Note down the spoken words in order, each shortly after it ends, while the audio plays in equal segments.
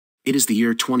It is the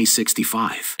year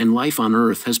 2065, and life on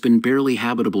Earth has been barely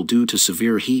habitable due to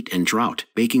severe heat and drought,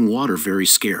 making water very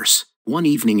scarce. One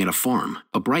evening at a farm,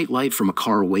 a bright light from a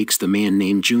car wakes the man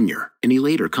named Junior, and he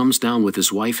later comes down with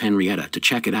his wife Henrietta to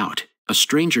check it out. A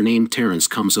stranger named Terrence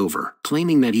comes over,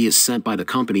 claiming that he is sent by the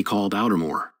company called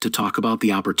Outermore to talk about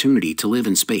the opportunity to live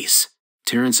in space.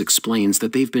 Terrence explains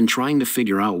that they've been trying to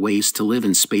figure out ways to live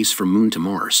in space from Moon to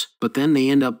Mars, but then they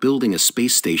end up building a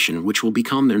space station which will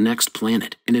become their next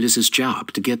planet, and it is his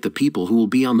job to get the people who will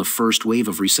be on the first wave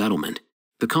of resettlement.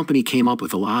 The company came up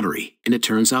with a lottery, and it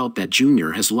turns out that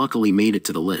Junior has luckily made it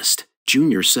to the list.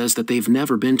 Junior says that they've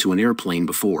never been to an airplane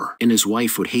before, and his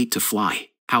wife would hate to fly.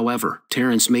 However,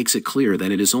 Terrence makes it clear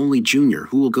that it is only Junior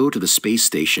who will go to the space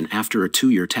station after a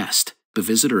 2-year test. The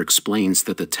visitor explains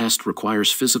that the test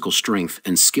requires physical strength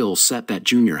and skill set that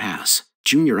Junior has.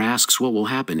 Junior asks what will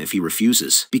happen if he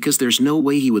refuses, because there's no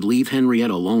way he would leave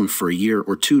Henrietta alone for a year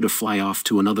or two to fly off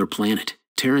to another planet.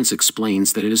 Terrence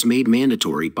explains that it is made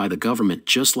mandatory by the government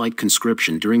just like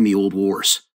conscription during the old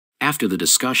wars. After the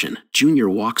discussion, Junior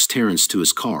walks Terrence to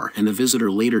his car and the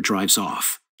visitor later drives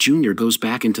off. Junior goes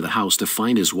back into the house to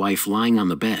find his wife lying on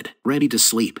the bed, ready to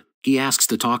sleep. He asks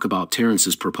to talk about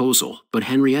Terrence's proposal, but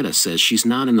Henrietta says she's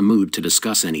not in the mood to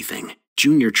discuss anything.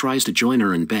 Junior tries to join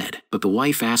her in bed, but the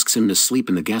wife asks him to sleep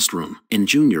in the guest room, and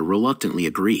Junior reluctantly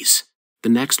agrees. The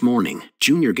next morning,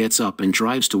 Junior gets up and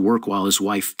drives to work while his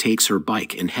wife takes her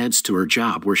bike and heads to her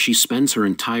job where she spends her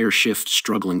entire shift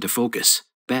struggling to focus.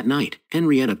 That night,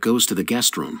 Henrietta goes to the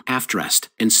guest room, half-dressed,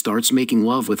 and starts making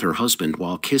love with her husband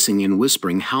while kissing and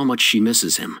whispering how much she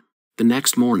misses him. The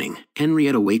next morning,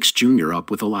 Henrietta wakes Junior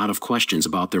up with a lot of questions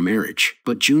about their marriage,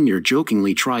 but Junior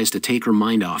jokingly tries to take her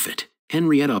mind off it.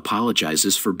 Henrietta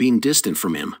apologizes for being distant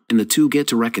from him, and the two get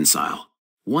to reconcile.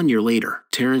 1 year later,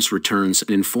 Terrence returns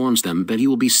and informs them that he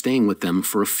will be staying with them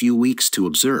for a few weeks to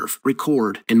observe,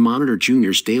 record, and monitor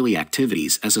Junior's daily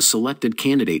activities as a selected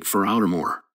candidate for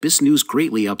Outermore. This news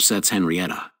greatly upsets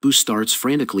Henrietta, who starts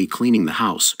frantically cleaning the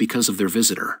house because of their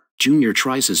visitor. Junior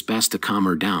tries his best to calm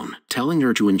her down, telling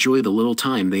her to enjoy the little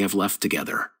time they have left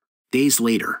together. Days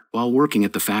later, while working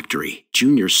at the factory,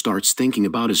 Junior starts thinking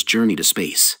about his journey to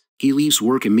space. He leaves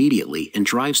work immediately and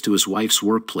drives to his wife's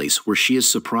workplace where she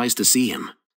is surprised to see him.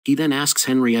 He then asks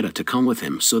Henrietta to come with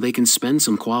him so they can spend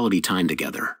some quality time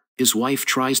together. His wife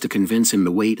tries to convince him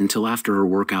to wait until after her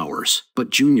work hours, but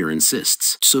Junior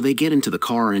insists, so they get into the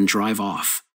car and drive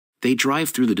off. They drive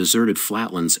through the deserted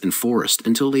flatlands and forest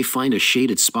until they find a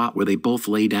shaded spot where they both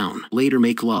lay down, later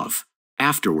make love.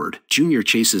 Afterward, Junior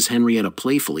chases Henrietta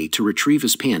playfully to retrieve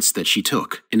his pants that she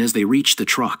took, and as they reach the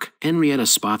truck, Henrietta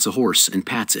spots a horse and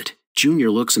pats it. Junior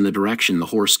looks in the direction the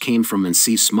horse came from and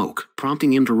sees smoke,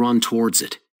 prompting him to run towards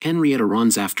it. Henrietta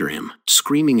runs after him,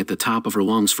 screaming at the top of her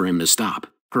lungs for him to stop.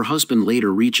 Her husband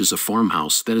later reaches a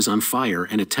farmhouse that is on fire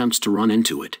and attempts to run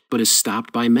into it, but is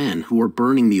stopped by men who are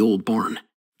burning the old barn.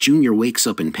 Junior wakes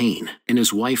up in pain, and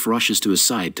his wife rushes to his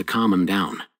side to calm him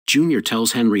down. Junior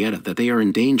tells Henrietta that they are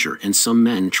in danger and some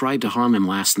men tried to harm him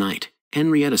last night.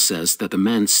 Henrietta says that the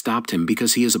men stopped him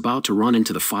because he is about to run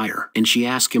into the fire, and she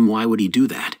asks him why would he do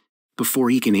that.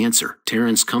 Before he can answer,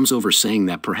 Terrence comes over saying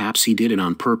that perhaps he did it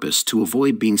on purpose to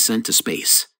avoid being sent to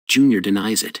space. Junior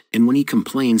denies it, and when he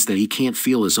complains that he can't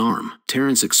feel his arm,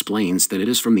 Terrence explains that it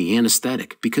is from the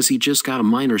anesthetic because he just got a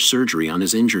minor surgery on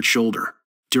his injured shoulder.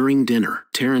 During dinner,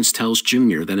 Terrence tells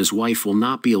Junior that his wife will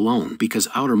not be alone because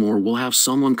Outermore will have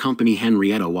someone accompany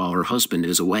Henrietta while her husband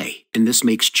is away, and this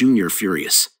makes Junior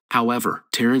furious. However,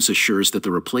 Terrence assures that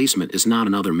the replacement is not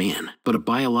another man, but a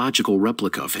biological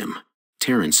replica of him.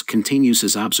 Terrence continues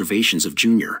his observations of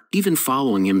Junior, even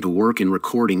following him to work and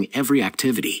recording every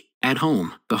activity. At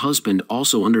home, the husband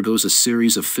also undergoes a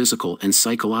series of physical and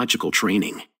psychological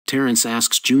training. Terrence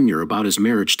asks Junior about his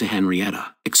marriage to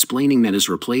Henrietta, explaining that his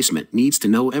replacement needs to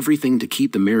know everything to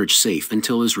keep the marriage safe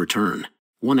until his return.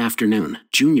 One afternoon,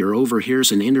 Junior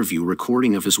overhears an interview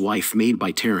recording of his wife made by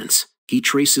Terrence. He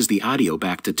traces the audio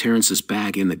back to Terrence's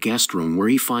bag in the guest room where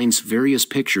he finds various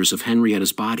pictures of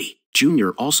Henrietta's body.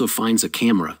 Junior also finds a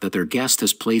camera that their guest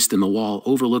has placed in the wall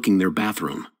overlooking their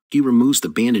bathroom. He removes the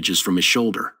bandages from his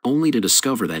shoulder, only to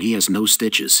discover that he has no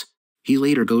stitches. He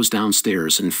later goes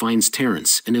downstairs and finds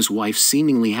Terrence and his wife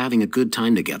seemingly having a good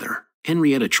time together.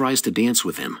 Henrietta tries to dance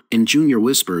with him, and Junior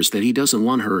whispers that he doesn't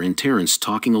want her and Terrence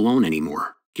talking alone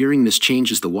anymore. Hearing this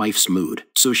changes the wife's mood,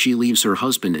 so she leaves her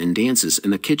husband and dances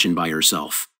in the kitchen by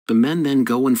herself. The men then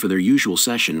go in for their usual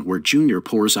session where Junior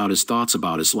pours out his thoughts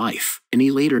about his life, and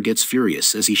he later gets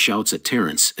furious as he shouts at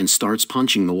Terrence and starts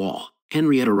punching the wall.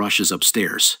 Henrietta rushes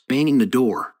upstairs, banging the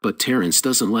door, but Terrence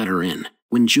doesn't let her in.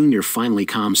 When Junior finally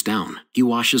calms down, he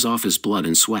washes off his blood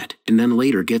and sweat, and then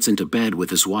later gets into bed with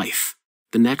his wife.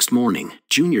 The next morning,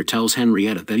 Junior tells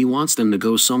Henrietta that he wants them to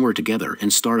go somewhere together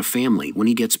and start a family when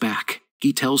he gets back.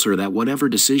 He tells her that whatever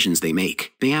decisions they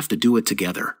make, they have to do it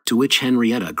together, to which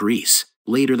Henrietta agrees.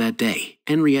 Later that day,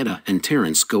 Henrietta and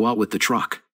Terrence go out with the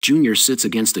truck. Junior sits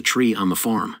against a tree on the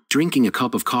farm, drinking a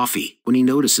cup of coffee, when he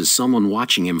notices someone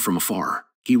watching him from afar.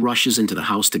 He rushes into the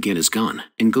house to get his gun,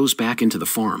 and goes back into the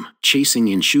farm, chasing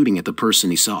and shooting at the person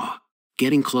he saw.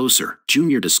 Getting closer,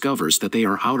 Junior discovers that they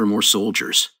are Outermore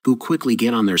soldiers, who quickly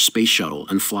get on their space shuttle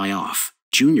and fly off.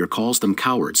 Junior calls them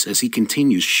cowards as he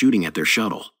continues shooting at their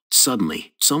shuttle.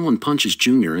 Suddenly, someone punches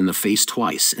Junior in the face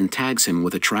twice and tags him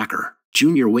with a tracker.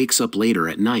 Junior wakes up later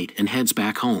at night and heads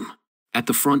back home. At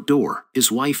the front door,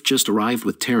 his wife just arrived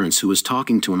with Terrence, who is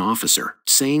talking to an officer,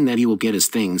 saying that he will get his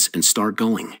things and start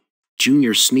going.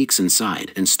 Junior sneaks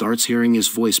inside and starts hearing his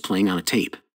voice playing on a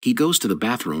tape. He goes to the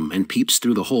bathroom and peeps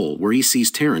through the hole where he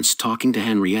sees Terrence talking to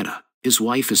Henrietta. His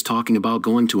wife is talking about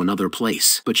going to another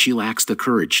place, but she lacks the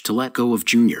courage to let go of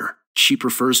Junior. She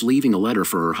prefers leaving a letter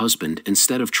for her husband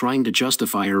instead of trying to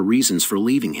justify her reasons for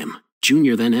leaving him.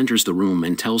 Junior then enters the room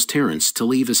and tells Terrence to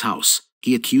leave his house.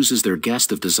 He accuses their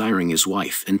guest of desiring his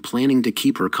wife and planning to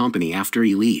keep her company after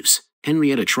he leaves.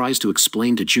 Henrietta tries to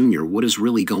explain to Junior what is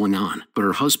really going on, but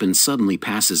her husband suddenly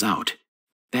passes out.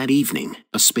 That evening,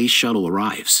 a space shuttle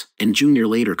arrives, and Junior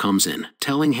later comes in,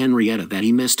 telling Henrietta that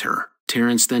he missed her.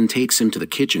 Terrence then takes him to the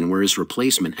kitchen where his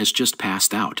replacement has just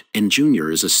passed out, and Junior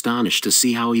is astonished to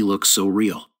see how he looks so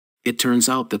real. It turns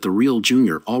out that the real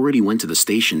Junior already went to the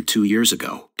station 2 years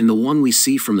ago, and the one we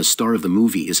see from the start of the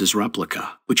movie is his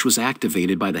replica, which was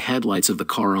activated by the headlights of the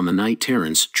car on the night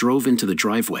Terrence drove into the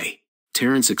driveway.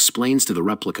 Terrence explains to the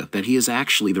replica that he is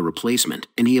actually the replacement,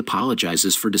 and he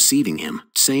apologizes for deceiving him,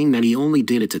 saying that he only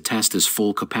did it to test his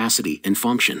full capacity and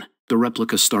function. The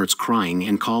replica starts crying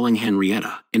and calling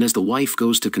Henrietta, and as the wife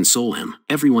goes to console him,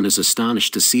 everyone is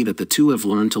astonished to see that the two have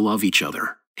learned to love each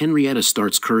other. Henrietta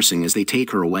starts cursing as they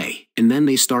take her away, and then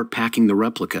they start packing the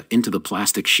replica into the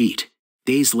plastic sheet.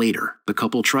 Days later, the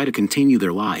couple try to continue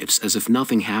their lives as if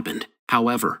nothing happened.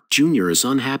 However, Junior is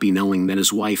unhappy knowing that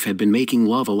his wife had been making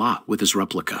love a lot with his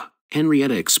replica.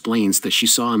 Henrietta explains that she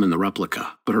saw him in the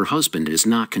replica, but her husband is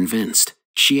not convinced.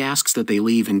 She asks that they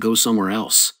leave and go somewhere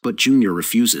else, but Junior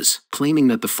refuses, claiming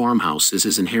that the farmhouse is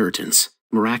his inheritance.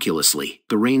 Miraculously,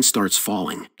 the rain starts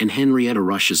falling, and Henrietta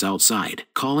rushes outside,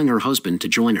 calling her husband to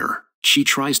join her. She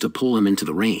tries to pull him into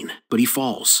the rain, but he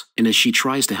falls, and as she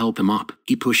tries to help him up,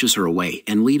 he pushes her away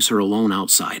and leaves her alone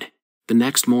outside. The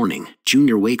next morning,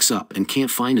 Junior wakes up and can't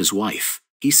find his wife.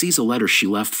 He sees a letter she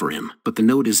left for him, but the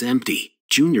note is empty.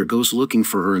 Junior goes looking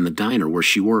for her in the diner where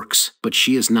she works, but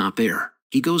she is not there.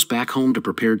 He goes back home to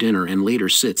prepare dinner and later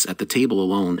sits at the table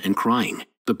alone and crying.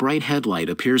 The bright headlight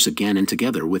appears again, and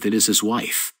together with it is his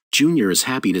wife. Junior is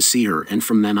happy to see her, and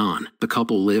from then on, the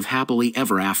couple live happily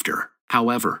ever after.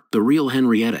 However, the real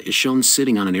Henrietta is shown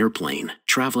sitting on an airplane,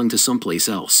 traveling to someplace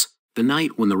else. The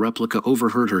night when the replica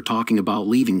overheard her talking about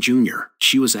leaving Junior,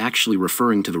 she was actually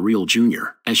referring to the real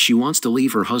Junior, as she wants to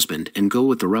leave her husband and go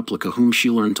with the replica whom she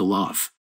learned to love.